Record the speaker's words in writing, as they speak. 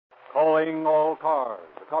Calling All Cars,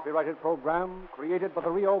 a copyrighted program created by the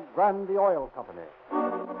Rio Grande Oil Company.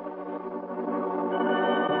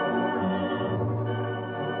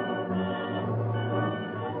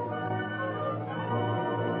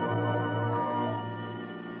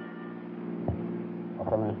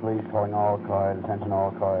 Police calling all cars, attention all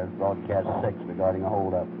cars, broadcast 6 regarding a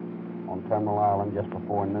holdup on Terminal Island just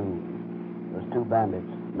before noon. There's 2 bandits.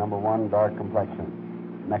 Number 1, dark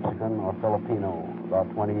complexion, Mexican or Filipino, about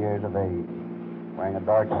 20 years of age, wearing a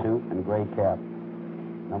dark suit and gray cap.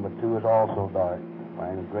 Number 2 is also dark,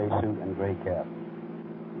 wearing a gray suit and gray cap.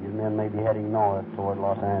 These men may be heading north toward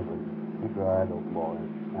Los Angeles. Keep your eyes open, boys.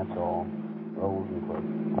 That's all. Rolls and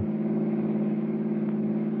clips.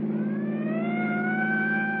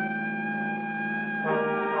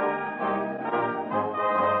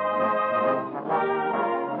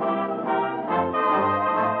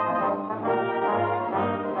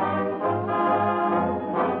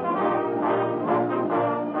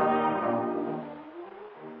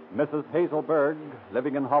 Mrs. Hazelberg,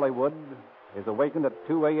 living in Hollywood, is awakened at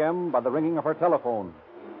 2 a.m. by the ringing of her telephone.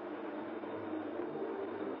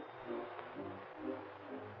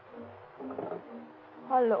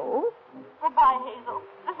 Hello? Goodbye, Hazel.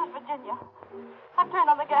 This is Virginia. I've turned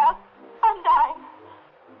on the gas. I'm dying.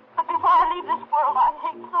 But before I leave this world I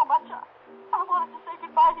hate so much, I wanted to say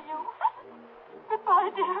goodbye to you. Goodbye,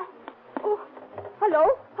 dear. Oh, hello?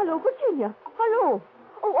 Hello, Virginia. Hello.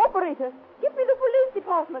 Oh, operator, give me the police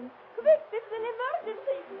department. Quick, this is an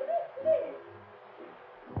emergency. Please.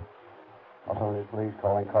 Also, police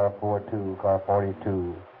calling car 42, car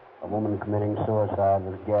 42. A woman committing suicide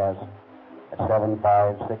with gas at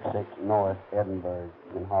 7566 North Edinburgh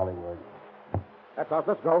in Hollywood. That's us.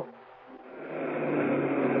 Let's go.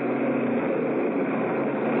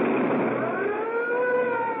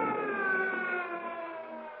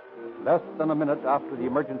 Less than a minute after the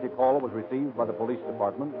emergency call was received by the police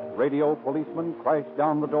department, radio policemen crashed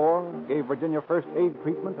down the door, gave Virginia first aid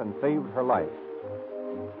treatment, and saved her life.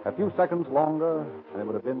 A few seconds longer, and it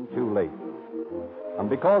would have been too late. And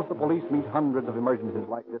because the police meet hundreds of emergencies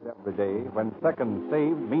like this every day, when seconds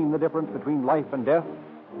saved mean the difference between life and death,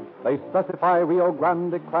 they specify Rio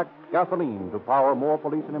Grande cracked gasoline to power more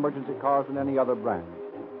police and emergency cars than any other brand.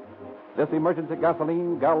 This emergency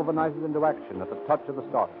gasoline galvanizes into action at the touch of the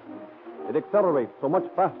starter. It accelerates so much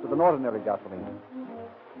faster than ordinary gasoline.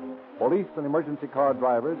 Police and emergency car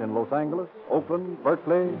drivers in Los Angeles, Oakland,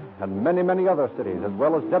 Berkeley, and many, many other cities, as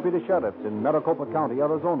well as deputy sheriffs in Maricopa County,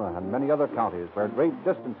 Arizona, and many other counties where great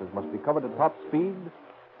distances must be covered at top speed,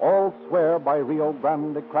 all swear by Rio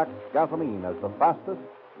Grande cracked gasoline as the fastest,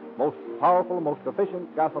 most powerful, most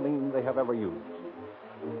efficient gasoline they have ever used.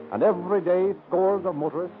 And every day, scores of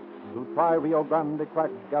motorists who try Rio Grande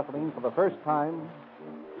cracked gasoline for the first time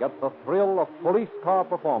get the thrill of police car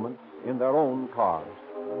performance in their own cars.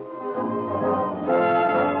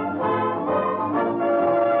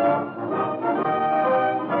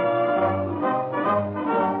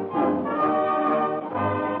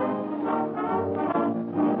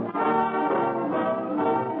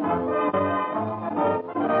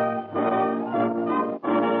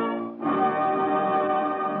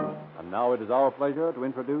 And now it is our pleasure to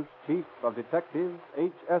introduce Chief of Detectives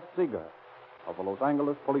H.S. Seeger of the Los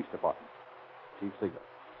Angeles Police Department. Chief Seeger.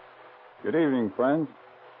 Good evening, friends.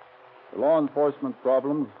 The law enforcement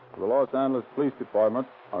problems of the Los Angeles Police Department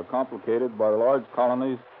are complicated by the large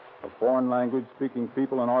colonies of foreign language-speaking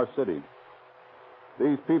people in our city.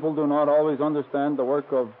 These people do not always understand the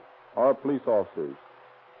work of our police officers.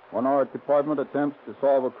 When our department attempts to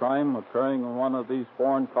solve a crime occurring in one of these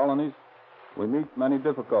foreign colonies, we meet many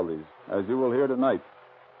difficulties, as you will hear tonight.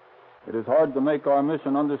 It is hard to make our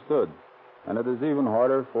mission understood, and it is even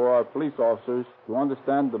harder for our police officers to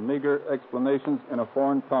understand the meager explanations in a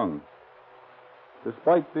foreign tongue.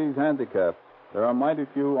 Despite these handicaps, there are mighty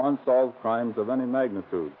few unsolved crimes of any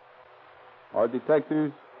magnitude. Our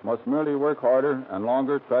detectives must merely work harder and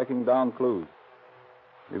longer tracking down clues.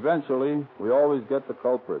 Eventually, we always get the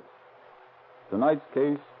culprits. Tonight's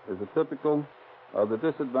case is a typical of the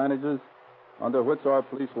disadvantages under which our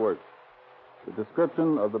police work. The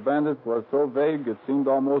description of the bandits was so vague it seemed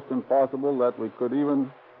almost impossible that we could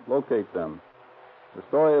even locate them. The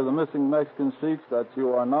story of the missing Mexican sheiks that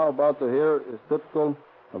you are now about to hear is typical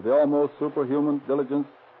of the almost superhuman diligence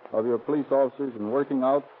of your police officers in working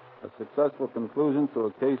out a successful conclusion to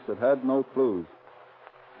a case that had no clues.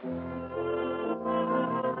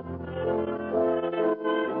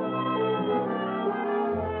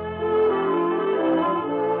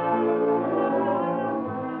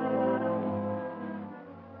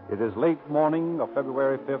 It is late morning of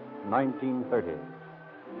February 5th, 1930.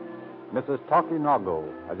 Mrs. Taki Nago,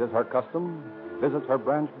 as is her custom, visits her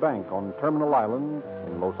branch bank on Terminal Island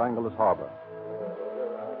in Los Angeles Harbor.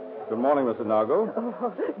 Good morning, Mrs. Nago.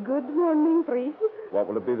 Oh, good morning, priest. What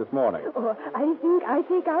will it be this morning? Oh, I think I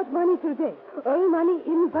take out money today. All money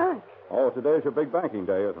in bank. Oh, today's your big banking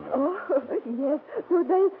day, isn't it? Oh, yes.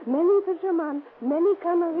 Today, many fishermen, many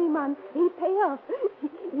cannerymen, he pay off.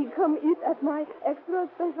 He come eat at my extra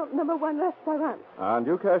special #1 restaurant. And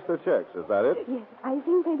you cash their checks, is that it? Yes, I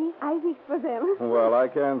think maybe I fix for them. Well, I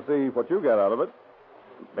can see what you get out of it.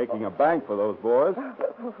 Making a bank for those boys.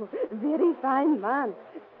 Oh, very fine man.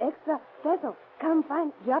 Extra special. Come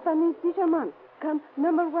find Japanese fisherman. Come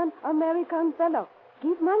 #1 American fellow.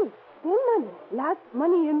 Give money. Spend money. Lots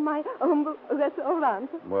money in my humble restaurant.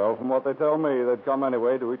 Well, from what they tell me, they'd come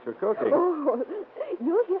anyway to eat your cooking. Oh,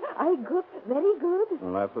 you hear? I good, very good.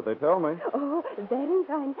 And that's what they tell me. Oh, very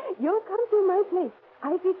fine. You come to my place.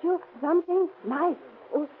 I fix you something nice.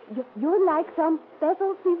 Oh, you like some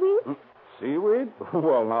special seaweed? Seaweed?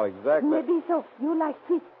 Well, not exactly. Maybe so. You like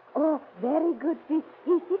fish. Oh, very good fish.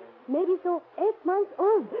 He 6, maybe so 8 months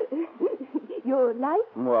old. You like?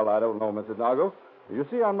 Well, I don't know, Mrs. Nago. You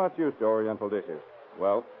see, I'm not used to Oriental dishes.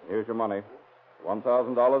 Well, here's your money.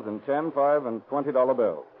 $1,000 in 10, 5, and $20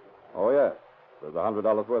 bills. Oh, yes. There's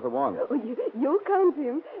 $100 worth of ones. Oh, you count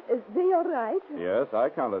him. Is they all right? Yes, I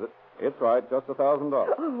counted it. It's right, just $1,000.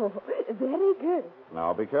 Oh, very good.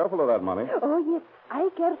 Now, be careful of that money. Oh, yes. I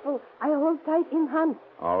careful. I hold tight in hand.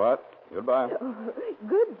 All right. Goodbye. Oh,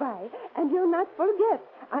 goodbye. And you not forget,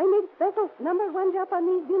 I made special #1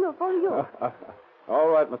 Japanese dinner for you. All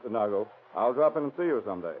right, Mr. Nago. I'll drop in and see you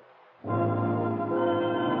someday.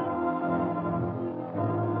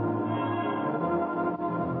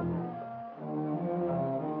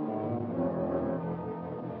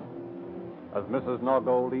 As Mrs.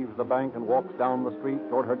 Nago leaves the bank and walks down the street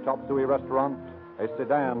toward her chop suey restaurant, a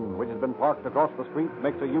sedan, which has been parked across the street,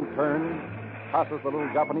 makes a U-turn, passes the little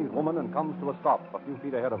Japanese woman, and comes to a stop a few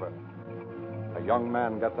feet ahead of her. A young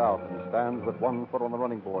man gets out and stands with one foot on the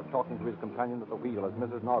running board, talking to his companion at the wheel as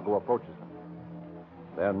Mrs. Nago approaches him.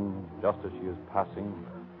 Then, just as she is passing...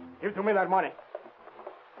 Give to me that money.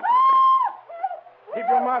 Keep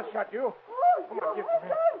your mouth shut, you. Come on, give to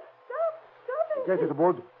me. Stop. Get to the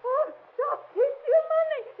board. Oh, stop. He steal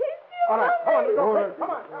money. He steal All right, come on, money. go there.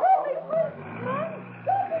 Come on. Oh, he put man.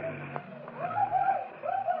 Stop it.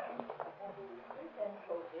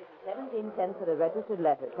 17 cents for the registered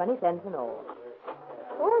letter, 20 cents in all.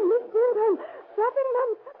 Oh, Miss Children, stopping man.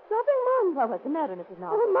 Well, what's the matter, Mrs.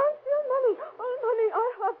 Nago? Oh, man, steal money. All money I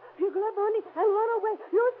have. You grab money and run away.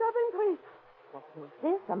 You're stopping, please. What's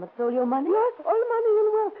this? Someone stole your money? Yes, all money in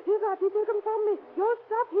wealth. He got. He took him from me. You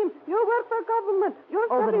stop him. You work for government. You're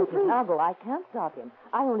Oh, but stopping, Mrs. please. Nago, I can't stop him.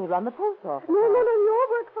 I only run the post office. No. You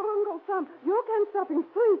work for Uncle Sam. You can't stop him.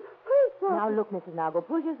 Please, stop. Now, look, Mrs. Nago,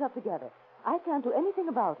 pull yourself together. I can't do anything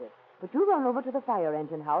about it. But you run over to the fire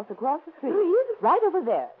engine house across the street. Please? Right over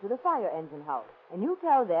there, to the fire engine house. And you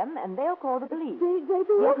tell them, and they'll call the police. They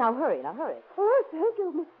do. Yes, now hurry. Oh, thank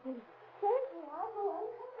you, Miss. Thank you. I'll go.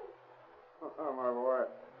 Oh, my boy.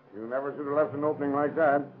 You never should have left an opening like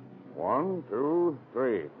that. 1, 2,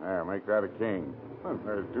 3. There, make that a king.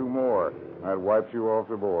 There's 2 more. That wipes you off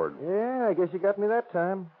the board. Yeah, I guess you got me that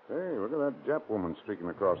time. Hey, look at that Jap woman streaking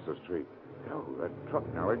across the street. Oh, that truck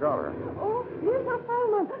nearly got her. Oh, Mr.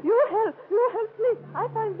 Fireman, you help, please. I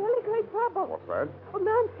find very great trouble. What's that? Oh,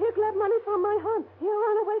 man, he grabbed money from my hand. He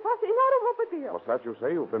ran away fast in automobile. What's that you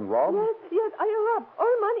say? You've been robbed? Yes, I robbed.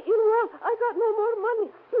 All money in wealth. I got no more money.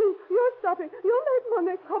 Please, you're stopping. You make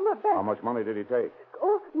money come back. How much money did he take?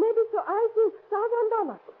 Oh, maybe so. I think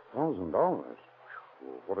 $1,000. $1,000.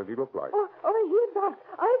 What did he look like? Oh, he's dark.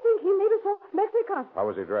 I think he maybe so Mexican. How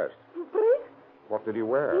was he dressed? Please? What did he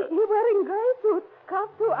wear? He wearing gray suit.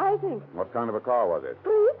 Cuff too, I think. What kind of a car was it?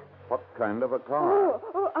 Please? What kind of a car?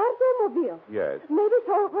 Oh, automobile. Yes. Maybe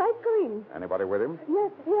so, bright green. Anybody with him?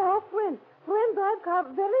 Yes, he have friend. Friend drive car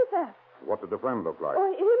very fast. What did the friend look like?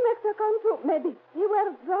 Oh, he Mexican too, maybe. He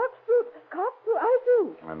wear dark suit. Cuff too, I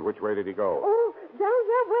think. And which way did he go? Oh, down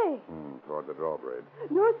that way. Toward the drawbridge.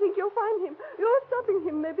 You think you find him. You're stopping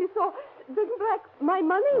him, maybe so. Bring back my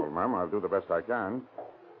money. Well, ma'am, I'll do the best I can.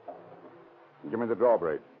 Give me the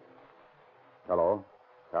drawbridge. Hello?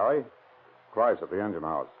 Harry? Christ at the engine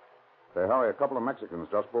house. Say, Harry, a couple of Mexicans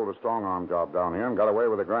just pulled a strong-arm job down here and got away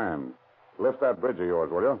with $1,000. Lift that bridge of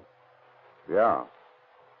yours, will you? Yeah.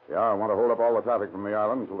 Yeah, I want to hold up all the traffic from the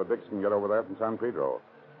island until the Dicks can get over there from San Pedro.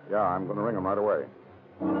 Yeah, I'm going to ring them right away.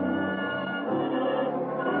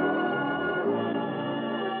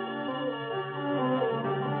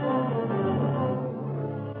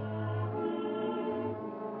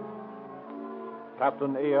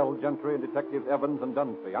 Captain A.L. Gentry and Detectives Evans and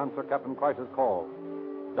Dunphy answer Captain Price's call.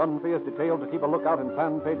 Dunphy is detailed to keep a lookout in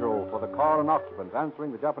San Pedro for the car and occupants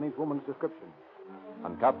answering the Japanese woman's description.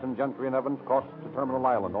 And Captain Gentry and Evans cross to Terminal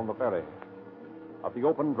Island on the ferry. At the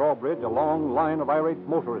open drawbridge, a long line of irate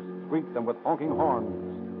motorists greet them with honking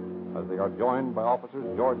horns as they are joined by officers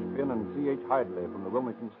George Finn and C.H. Hidley from the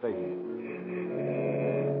Wilmington station.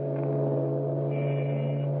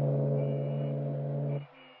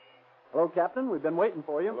 Hello, Captain. We've been waiting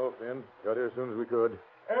for you. Hello, Finn. Got here as soon as we could.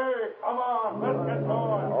 Hey, come on. Let's get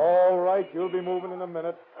going. All right, you'll be moving in a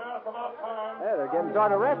minute. It's about time. Yeah, they're getting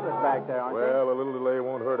sort of restless back there, aren't Well, a little delay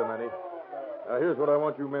won't hurt them any. Now, here's what I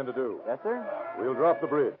want you men to do. they? Yes, sir. We'll drop the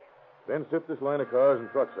bridge. Then sift this line of cars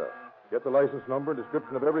and trucks out. Get the license number and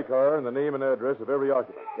description of every car and the name and address of every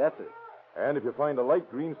occupant. Yes, sir. And if you find a light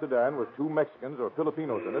green sedan with 2 Mexicans or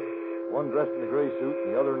Filipinos in it, one dressed in a gray suit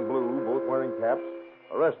and the other in blue, both wearing caps,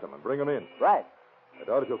 arrest them and bring them in. Right. I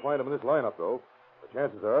doubt if you'll find them in this lineup, though. The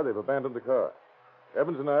chances are they've abandoned the car.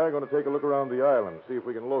 Evans and I are going to take a look around the island and see if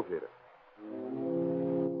we can locate it.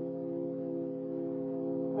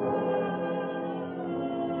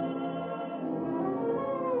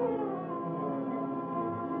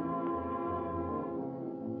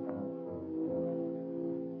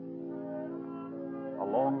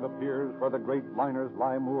 Along the piers where the great liners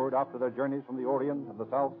lie moored after their journeys from the Orient and the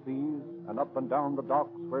South Seas, and up and down the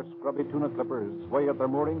docks where scrubby tuna clippers sway at their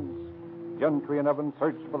moorings, Gentry and Evans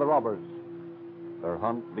search for the robbers. Their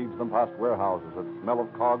hunt leads them past warehouses that smell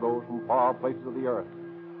of cargoes from far places of the earth,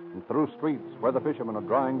 and through streets where the fishermen are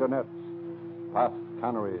drying their nets, past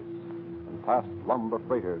canneries and past lumber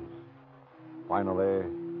freighters. Finally,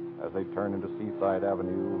 as they turn into Seaside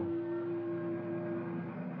Avenue.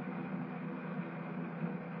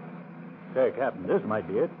 Say, Captain, this might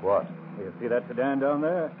be it. What? You see that sedan down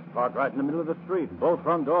there? Parked right in the middle of the street. Both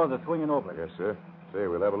front doors are swinging open. Yes, sir. Say,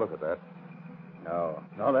 we'll have a look at that.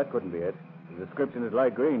 No, that couldn't be it. The description is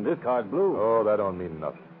light green. This car's blue. Oh, that don't mean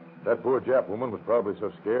nothing. That poor Jap woman was probably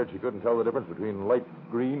so scared she couldn't tell the difference between light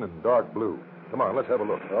green and dark blue. Come on, let's have a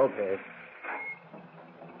look. Okay.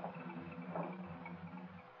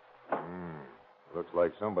 Looks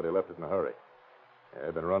like somebody left it in a hurry. Yeah,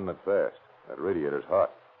 they've been running it fast. That radiator's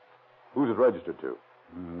hot. Who's it registered to?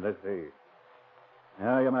 Let's see.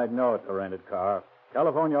 Now, you might know it's a rented car.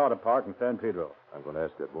 California Auto Park in San Pedro. I'm going to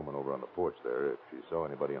ask that woman over on the porch there if she saw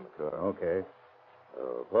anybody in the car. Okay.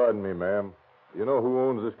 Pardon me, ma'am. Do you know who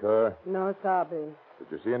owns this car? No sabe. Did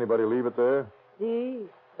you see anybody leave it there? Sí,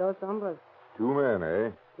 dos hombres. 2 men,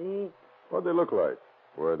 eh? Sí, What'd they look like?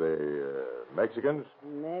 Were they Mexicans?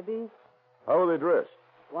 maybe. How were they dressed?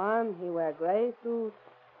 One, he wear gray suit.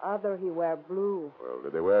 Other, he wear blue. Well,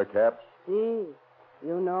 did they wear caps? Sí.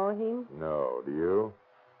 You know him? No. Do you?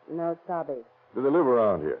 No sabe. Do they live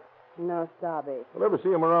around here? No sabe. I'll ever see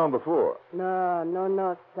them around before.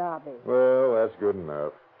 No sabe. Well, that's good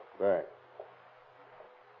enough. Thanks.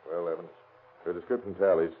 Well, Evans, your description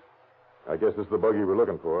tallies. I guess this is the buggy we're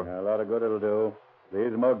looking for. Yeah, a lot of good it'll do.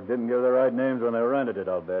 These mugs didn't give the right names when they rented it,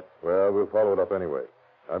 I'll bet. Well, we'll follow it up anyway.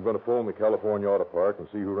 I'm going to phone the California Auto Park and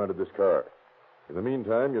see who rented this car. In the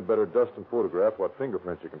meantime, you'd better dust and photograph what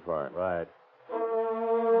fingerprints you can find. Right.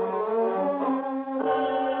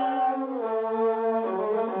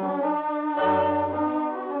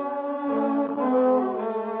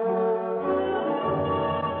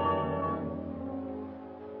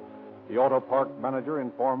 The auto park manager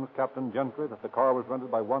informs Captain Gentry that the car was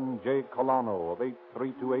rented by one J. Colano of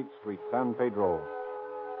 8328 Street, San Pedro.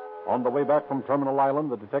 On the way back from Terminal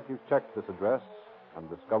Island, the detectives check this address and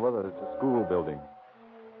discover that it's a school building.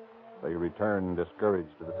 They return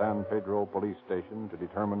discouraged to the San Pedro police station to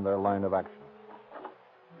determine their line of action.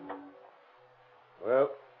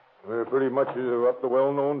 Well, we're pretty much up the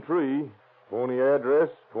well-known tree. Phony address,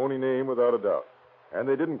 phony name without a doubt. And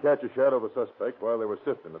they didn't catch a shadow of a suspect while they were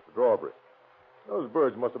sifting at the drawbridge. Those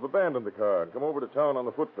birds must have abandoned the car and come over to town on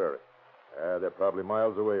the foot ferry. They're probably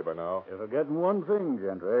miles away by now. You're forgetting one thing,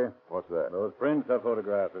 Gentry. What's that? Those prints I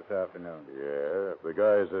photographed this afternoon. Yeah, if the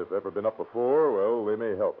guys have ever been up before, well, they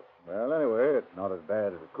may help us. Well, anyway, it's not as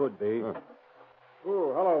bad as it could be. Huh.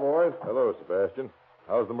 Oh, hello, boys. Hello, Sebastian.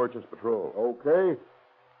 How's the Merchant's Patrol? Okay.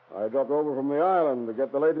 I dropped over from the island to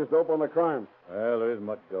get the latest dope on the crime. Well, there isn't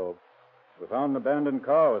much dope. We found an abandoned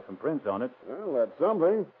car with some prints on it. Well, that's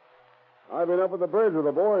something. I've been up at the bridge with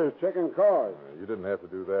the boys checking cars. You didn't have to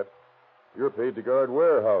do that. You're paid to guard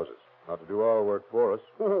warehouses, not to do our work for us.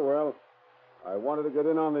 Well, I wanted to get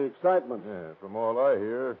in on the excitement. Yeah, from all I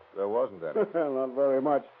hear, there wasn't any. Not very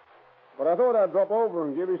much. But I thought I'd drop over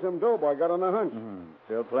and give you some dope I got on a hunch.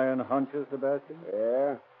 Still playing hunches, Sebastian?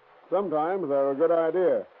 Yeah. Sometimes they're a good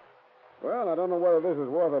idea. Well, I don't know whether this is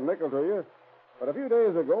worth a nickel to you, but a few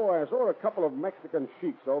days ago I saw a couple of Mexican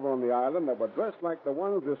sheiks over on the island that were dressed like the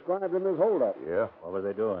ones described in this holdup. Yeah? What were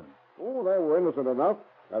they doing? Oh, they were innocent enough.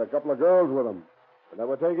 Had a couple of girls with them, and they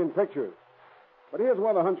were taking pictures. But here's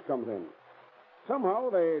where the hunch comes in. Somehow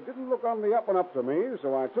they didn't look on the up and up to me,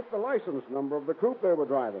 so I took the license number of the coupe they were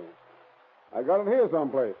driving. I got it here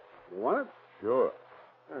someplace. You want it? Sure.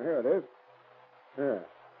 Here it is. Here.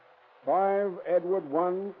 5 Edward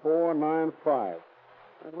 1495.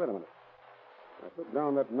 Wait a minute. I put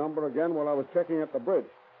down that number again while I was checking at the bridge.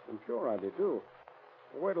 I'm sure I did, too.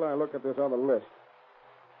 Wait till I look at this other list.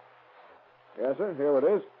 Yes, sir, here it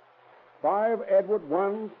is. 5 Edward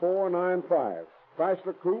 1495.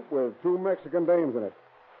 Chrysler coupe with 2 Mexican dames in it.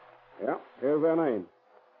 Yeah, here's their name.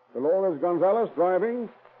 Dolores Gonzalez driving,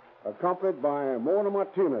 accompanied by Mona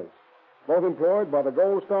Martinez, both employed by the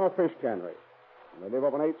Gold Star Fish Cannery. And they live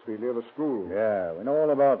up on 8th Street near the school. Yeah, we know all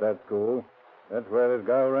about that school. That's where this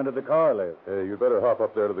guy who rented the car lives. Hey, you'd better hop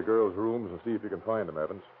up there to the girls' rooms and see if you can find them,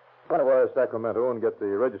 Evans. Run to wire Sacramento and get the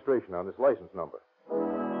registration on this license number.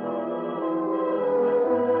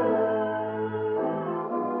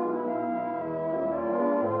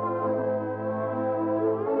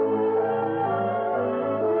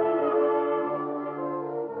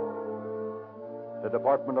 The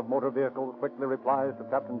Department of Motor Vehicles quickly replies to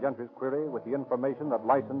Captain Gentry's query with the information that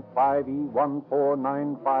license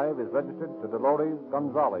 5E1495 is registered to Dolores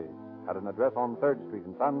Gonzalez at an address on 3rd Street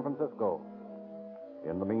in San Francisco.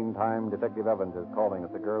 In the meantime, Detective Evans is calling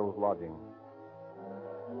at the girls' lodging.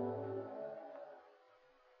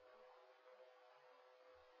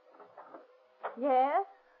 Yes,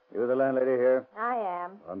 You the landlady here? I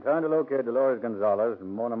am. I'm trying to locate Dolores Gonzalez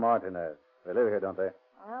and Mona Martinez. They live here, don't they?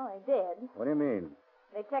 Well, they did. What do you mean?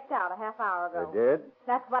 They checked out a half hour ago. They did?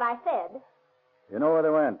 That's what I said. You know where they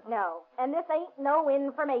went? No. And this ain't no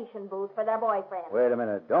information booth for their boyfriend. Wait a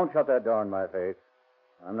minute. Don't shut that door in my face.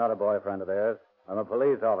 I'm not a boyfriend of theirs. I'm a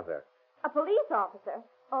police officer. A police officer?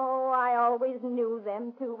 Oh, I always knew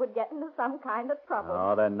them two would get into some kind of trouble.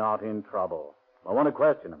 No, they're not in trouble. I want to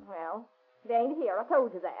question them. Well, they ain't here. I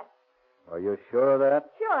told you that. Are you sure of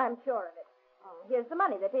that? Sure, I'm sure of it. Oh, here's the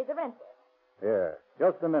money they paid the rent with. Here,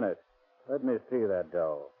 just a minute. Let me see that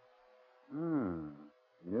dough. New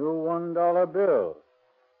 $1 bills.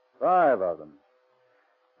 5 of them.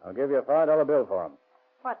 I'll give you a $5 bill for them.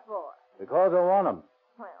 What for? Because I want them.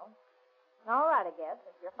 Well, all right, I guess,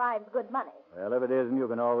 if your 5's good money. Well, if it isn't, you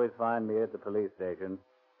can always find me at the police station.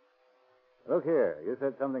 Look here, you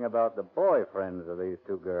said something about the boyfriends of these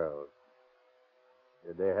 2 girls.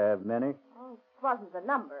 Did they have many? Oh, it wasn't the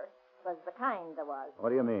number. It was the kind there was. What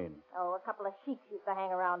do you mean? Oh, a couple of sheiks used to hang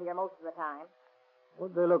around here most of the time.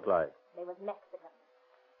 What'd they look like? They was Mexican.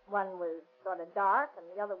 One was sort of dark, and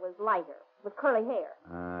the other was lighter, with curly hair.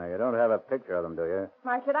 You don't have a picture of them, do you?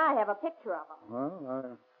 Why should I have a picture of them?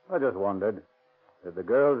 Well, I just wondered. Did the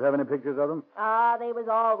girls have any pictures of them? They was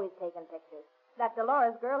always taking pictures. That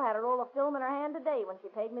Dolores girl had a roll of film in her hand today when she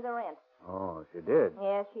paid me the rent. Oh, she did?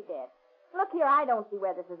 Yes, she did. Look here, I don't see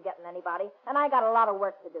where this is getting anybody, and I got a lot of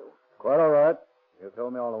work to do. Quite all right. You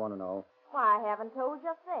told me all I want to know. Why, I haven't told you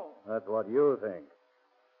a thing. That's what you think.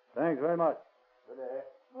 Thanks very much. Good day.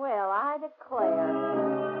 Well, I declare.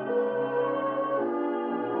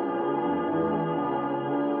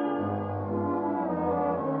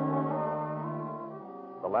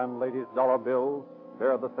 The landlady's dollar bills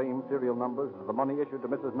bear the same serial numbers as the money issued to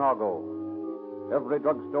Mrs. Nargo. Every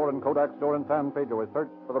drugstore and Kodak store in San Pedro is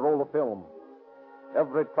searched for the roll of film.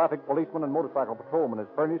 Every traffic policeman and motorcycle patrolman is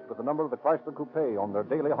furnished with the number of the Chrysler Coupe on their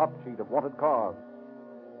daily hot sheet of wanted cars.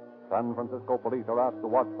 San Francisco police are asked to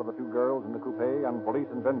watch for the 2 girls in the coupe, and police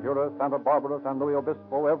in Ventura, Santa Barbara, San Luis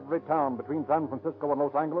Obispo, every town between San Francisco and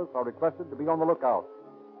Los Angeles are requested to be on the lookout.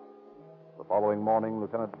 The following morning,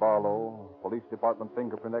 Lieutenant Barlow, police department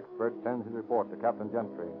fingerprint expert, sends his report to Captain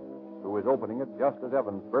Gentry, who is opening it just as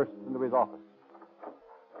Evans bursts into his office.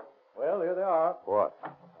 Well, here they are. What?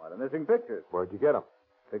 Why, the missing pictures. Where'd you get them?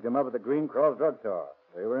 Picked them up at the Green Cross drugstore.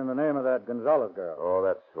 They were in the name of that Gonzalez girl. Oh,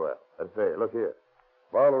 that's swell. That's fair. Look here.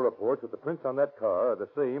 Barlow reports that the prints on that car are the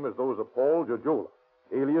same as those of Paul Jojola,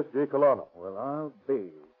 alias J. Colano. Well, I'll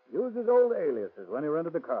be. Used his old aliases when he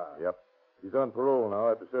rented the car. Yep. He's on parole now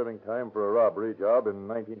after serving time for a robbery job in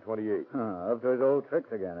 1928. Up to his old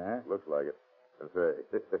tricks again, eh? Looks like it. And say,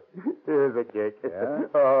 here's a kick. Yeah?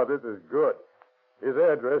 Oh, this is good. His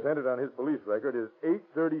address entered on his police record is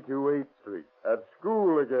 832 8th Street. At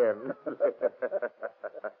school again.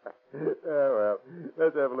 Well,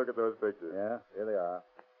 let's have a look at those pictures. Yeah, here they are.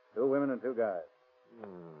 2 women and 2 guys.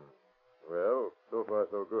 Well, so far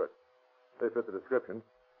so good. They fit the description.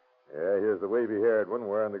 Yeah, here's the wavy-haired one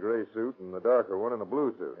wearing the gray suit and the darker one in a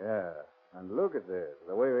blue suit. Yeah. And look at this.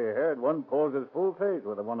 The wavy-haired one poses full face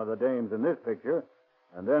with one of the dames in this picture.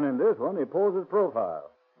 And then in this one, he poses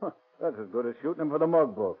profile. That's as good as shooting him for the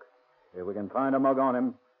mug book. If we can find a mug on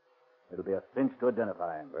him, it'll be a cinch to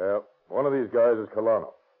identify him. Well, one of these guys is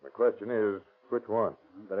Colano. The question is, which one?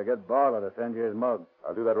 Better get Barlow to send you his mug.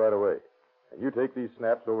 I'll do that right away. And you take these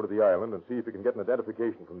snaps over to the island and see if you can get an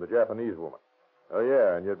identification from the Japanese woman. Oh,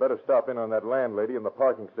 yeah, and you'd better stop in on that landlady and the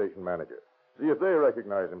parking station manager. See if they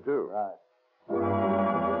recognize him, too. Right.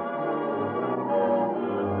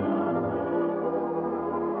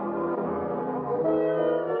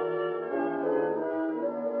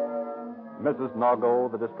 Mrs.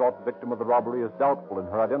 Nago, the distraught victim of the robbery, is doubtful in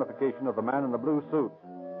her identification of the man in the blue suit,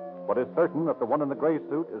 but is certain that the one in the gray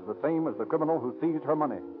suit is the same as the criminal who seized her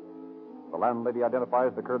money. The landlady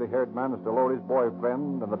identifies the curly-haired man as Dolores'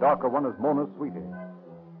 boyfriend, and the darker one as Mona's sweetie.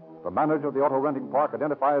 The manager of the auto renting park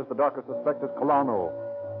identifies the darker suspect as Colano,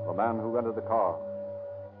 the man who rented the car.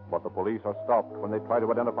 But the police are stopped when they try to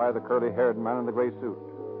identify the curly-haired man in the gray suit.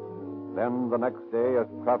 Then, the next day, as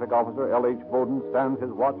traffic officer L.H. Bowden stands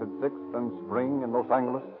his watch at 6th and Spring in Los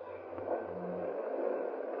Angeles.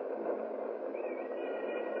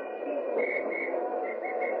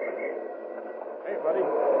 Hey, buddy.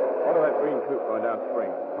 Order that green coupe going down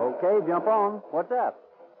Spring. Okay, jump on. What's up?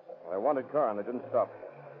 I wanted car and they didn't stop.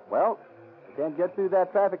 Well, you can't get through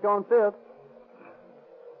that traffic on 5th.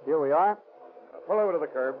 Here we are. Pull over to the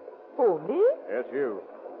curb. Who, me? Yes, you.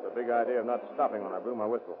 It's a big idea of not stopping when I blew my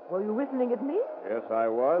whistle. Were you whistling at me? Yes, I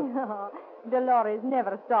was. Dolores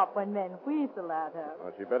never stopped when men whistle at her.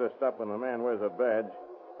 Well, she better stop when the man wears a badge.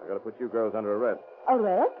 I gotta put you girls under arrest.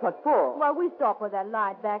 Arrest? What for? Well, we stopped with that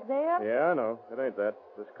light back there. Yeah, I know. It ain't that.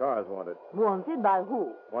 This car's wanted. Wanted by who?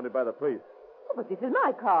 Wanted by the police. Oh, but this is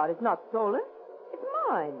my car. It's not stolen. It's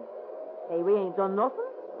mine. Hey, we ain't done nothing.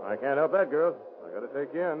 I can't help that, girls. I gotta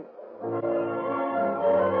take you in.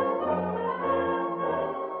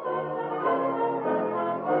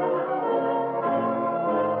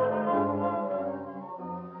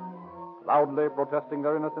 Loudly protesting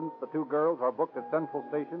their innocence, the two girls are booked at Central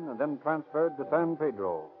Station and then transferred to San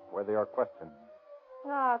Pedro, where they are questioned.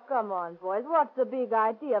 Ah, come on, boys. What's the big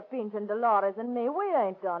idea of pinching Dolores and me? We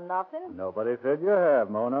ain't done nothing. Nobody said you have,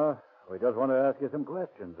 Mona. We just want to ask you some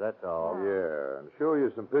questions, that's all. Yeah, and show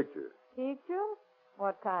you some pictures. Picture?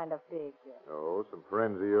 What kind of picture? Oh, some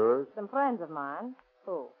friends of yours. Some friends of mine.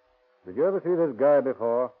 Who? Did you ever see this guy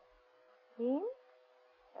before? Him?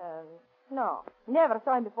 No. Never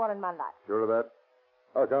saw him before in my life. Sure of that?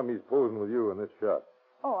 How come he's posing with you in this shot?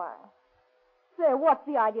 Oh, Say, what's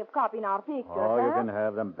the idea of copying our pictures, Oh, you huh? can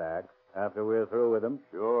have them back after we're through with them.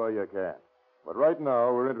 Sure you can. But right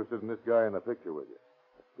now, we're interested in this guy in the picture with you.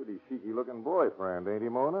 A pretty cheeky-looking boyfriend, ain't he,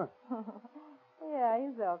 Mona? Yeah,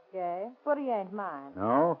 he's okay. But he ain't mine.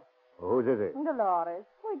 No? Whose is it? Dolores.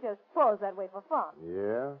 We just pose that way for fun.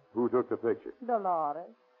 Yeah? Who took the picture? Dolores.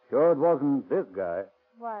 Sure it wasn't this guy.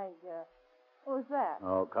 Why, who's that?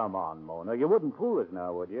 Oh, come on, Mona. You wouldn't fool us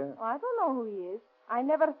now, would you? Oh, I don't know who he is. I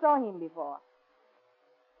never saw him before.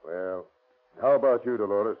 Well, how about you,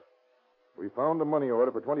 Dolores? We found a money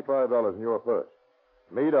order for $25 in your purse.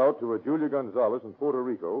 Made out to a Julia Gonzalez in Puerto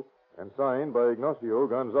Rico and signed by Ignacio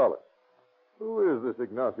Gonzalez. Who is this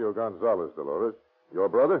Ignacio Gonzalez, Dolores? Your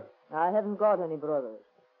brother? I haven't got any brothers.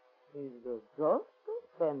 He's just a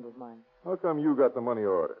friend of mine. How come you got the money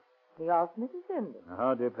order? He asked me to send it.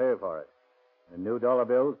 How'd you pay for it? In new dollar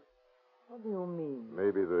bills? What do you mean?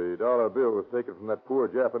 Maybe the dollar bill was taken from that poor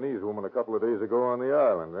Japanese woman a couple of days ago on the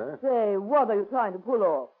island, eh? Say, what are you trying to pull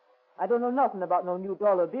off? I don't know nothing about no new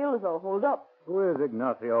dollar bills or hold up. Who is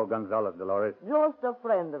Ignacio Gonzalez, Dolores? Just a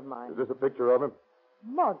friend of mine. Is this a picture of him?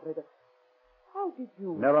 Madre, how did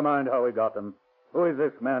you... Never mind how we got them. Who is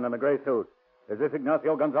this man in the gray suit? Is this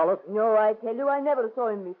Ignacio Gonzalez? No, I tell you, I never saw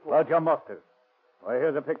him before. But you must have. Why,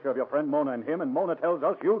 here's a picture of your friend Mona and him, and Mona tells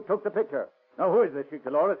us you took the picture. Now, who is this chick,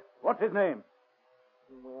 Dolores? What's his name?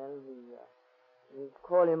 Well, we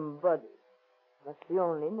call him Buddy. That's the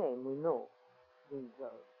only name we know. He's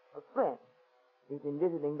a friend. He's been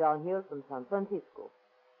visiting down here from San Francisco.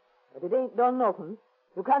 But it ain't done nothing.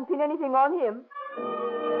 You can't pin anything on him.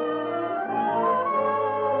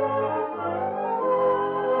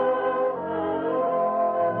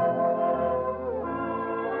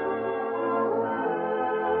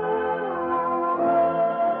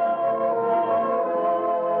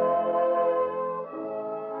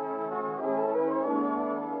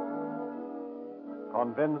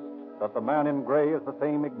 Convinced that the man in gray is the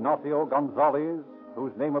same Ignacio Gonzalez,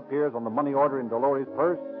 whose name appears on the money order in Dolores'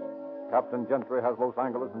 purse, Captain Gentry has Los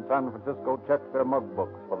Angeles and San Francisco check their mug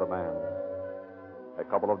books for the man. A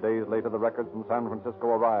couple of days later, the records from San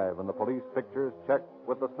Francisco arrive, and the police pictures checked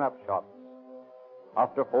with the snapshots.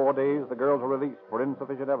 After 4 days, the girls are released for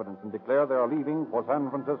insufficient evidence and declare they are leaving for San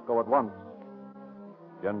Francisco at once.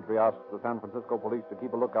 Gentry asks the San Francisco police to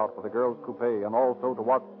keep a lookout for the girls' coupe and also to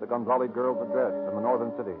watch the Gonzalez girls' address in the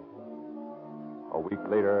northern city. A week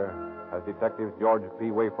later, as Detectives George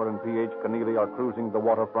P. Wafer and P.H. Keneally are cruising the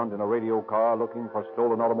waterfront in a radio car looking for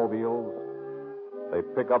stolen automobiles, they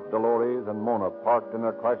pick up Dolores and Mona parked in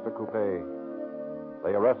their Chrysler coupe.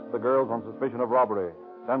 They arrest the girls on suspicion of robbery,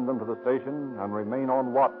 send them to the station, and remain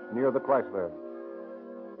on watch near the Chrysler.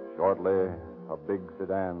 Shortly, a big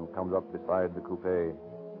sedan comes up beside the coupe.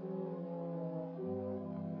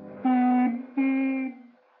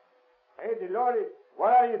 Hey, Dolores,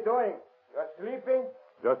 what are you doing? You're sleeping?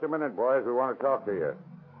 Just a minute, boys. We want to talk to you.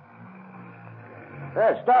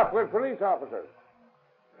 Hey, stop. We're police officers.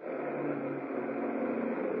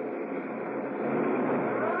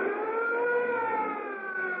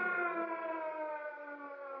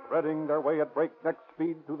 Threading their way at breakneck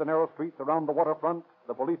speed through the narrow streets around the waterfront,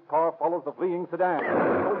 the police car follows the fleeing sedan.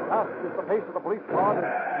 So fast is the pace of the police car that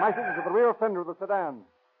it smashes into the rear fender of the sedan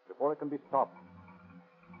before it can be stopped.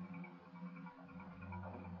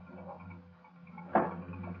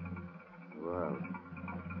 Well,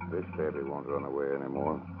 this baby won't run away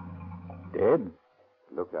anymore. Dead?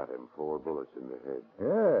 Look at him. 4 bullets in the head.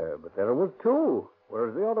 Yeah, but there was 2.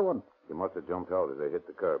 Where's the other one? He must have jumped out as they hit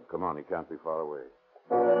the curb. Come on, he can't be far away.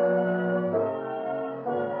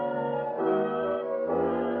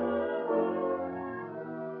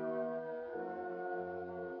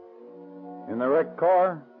 In the wrecked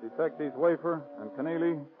car, Detectives Wafer and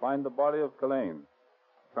Keneally find the body of Kalain,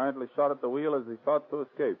 apparently shot at the wheel as he sought to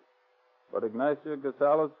escape. But Ignacio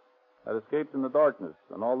Gonzalez had escaped in the darkness,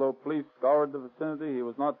 and although police scoured the vicinity, he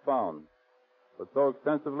was not found. But so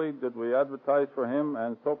extensively did we advertise for him,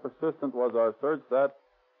 and so persistent was our search that,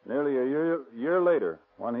 nearly a year later,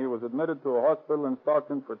 when he was admitted to a hospital in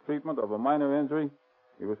Stockton for treatment of a minor injury,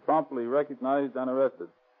 he was promptly recognized and arrested.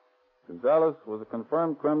 Gonzalez was a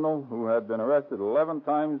confirmed criminal who had been arrested 11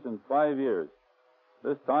 times in 5 years.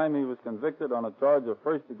 This time he was convicted on a charge of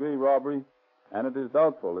first-degree robbery, and it is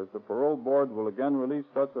doubtful if the parole board will again release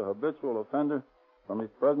such a habitual offender from his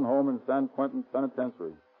present home in San Quentin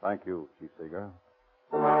Penitentiary. Thank you, Chief Seeger.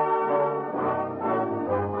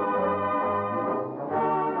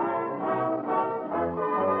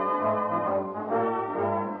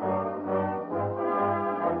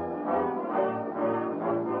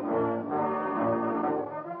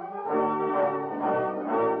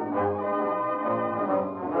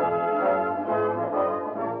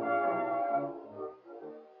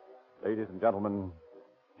 Ladies and gentlemen,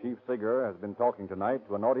 Chief Seeger has been talking tonight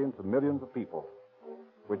to an audience of millions of people,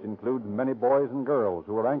 which includes many boys and girls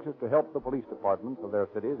who are anxious to help the police departments of their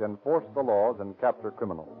cities enforce the laws and capture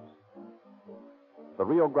criminals. The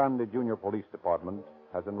Rio Grande Junior Police Department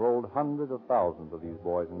has enrolled hundreds of thousands of these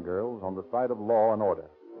boys and girls on the side of law and order.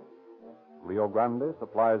 Rio Grande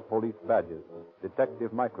supplies police badges,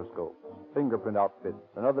 detective microscopes, fingerprint outfits,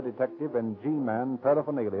 and other detective and G-man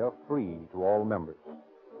paraphernalia free to all members.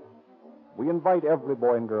 We invite every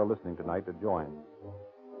boy and girl listening tonight to join.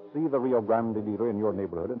 See the Rio Grande dealer in your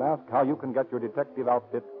neighborhood and ask how you can get your detective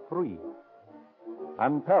outfit free.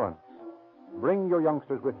 And parents, bring your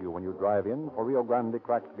youngsters with you when you drive in for Rio Grande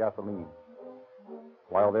cracked gasoline.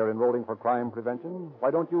 While they're enrolling for crime prevention, why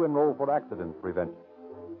don't you enroll for accident prevention?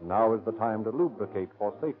 Now is the time to lubricate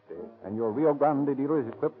for safety, and your Rio Grande dealer is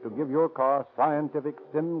equipped to give your car scientific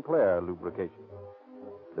Sinclair lubrication.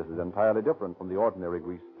 This is entirely different from the ordinary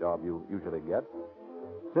grease job you usually get.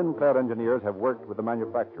 Sinclair engineers have worked with the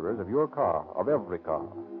manufacturers of your car, of every car,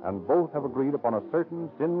 and both have agreed upon a certain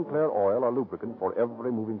Sinclair oil or lubricant for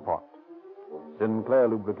every moving part. Sinclair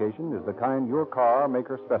lubrication is the kind your car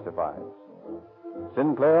maker specifies.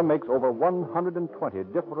 Sinclair makes over 120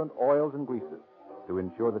 different oils and greases to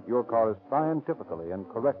ensure that your car is scientifically and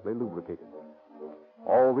correctly lubricated.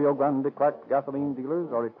 All Rio Grande cracked gasoline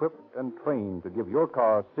dealers are equipped and trained to give your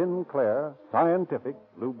car Sinclair scientific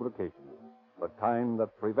lubrication, the kind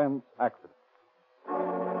that prevents accidents.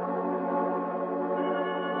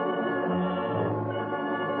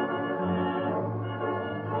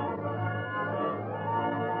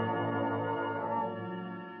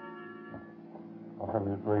 Los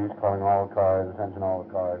Angeles Police calling all cars, attention all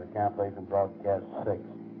cars. The cancellation broadcast 6.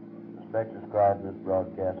 Suspects described in this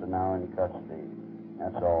broadcast are now in custody.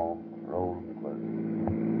 That's all. Roll and close.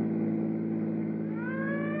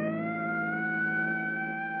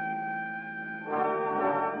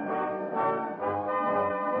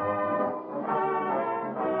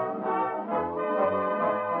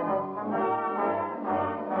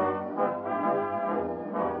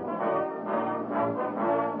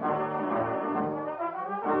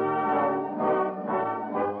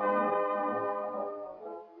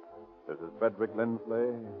 Frederick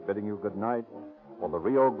Lindsley, bidding you good night for the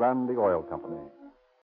Rio Grande Oil Company.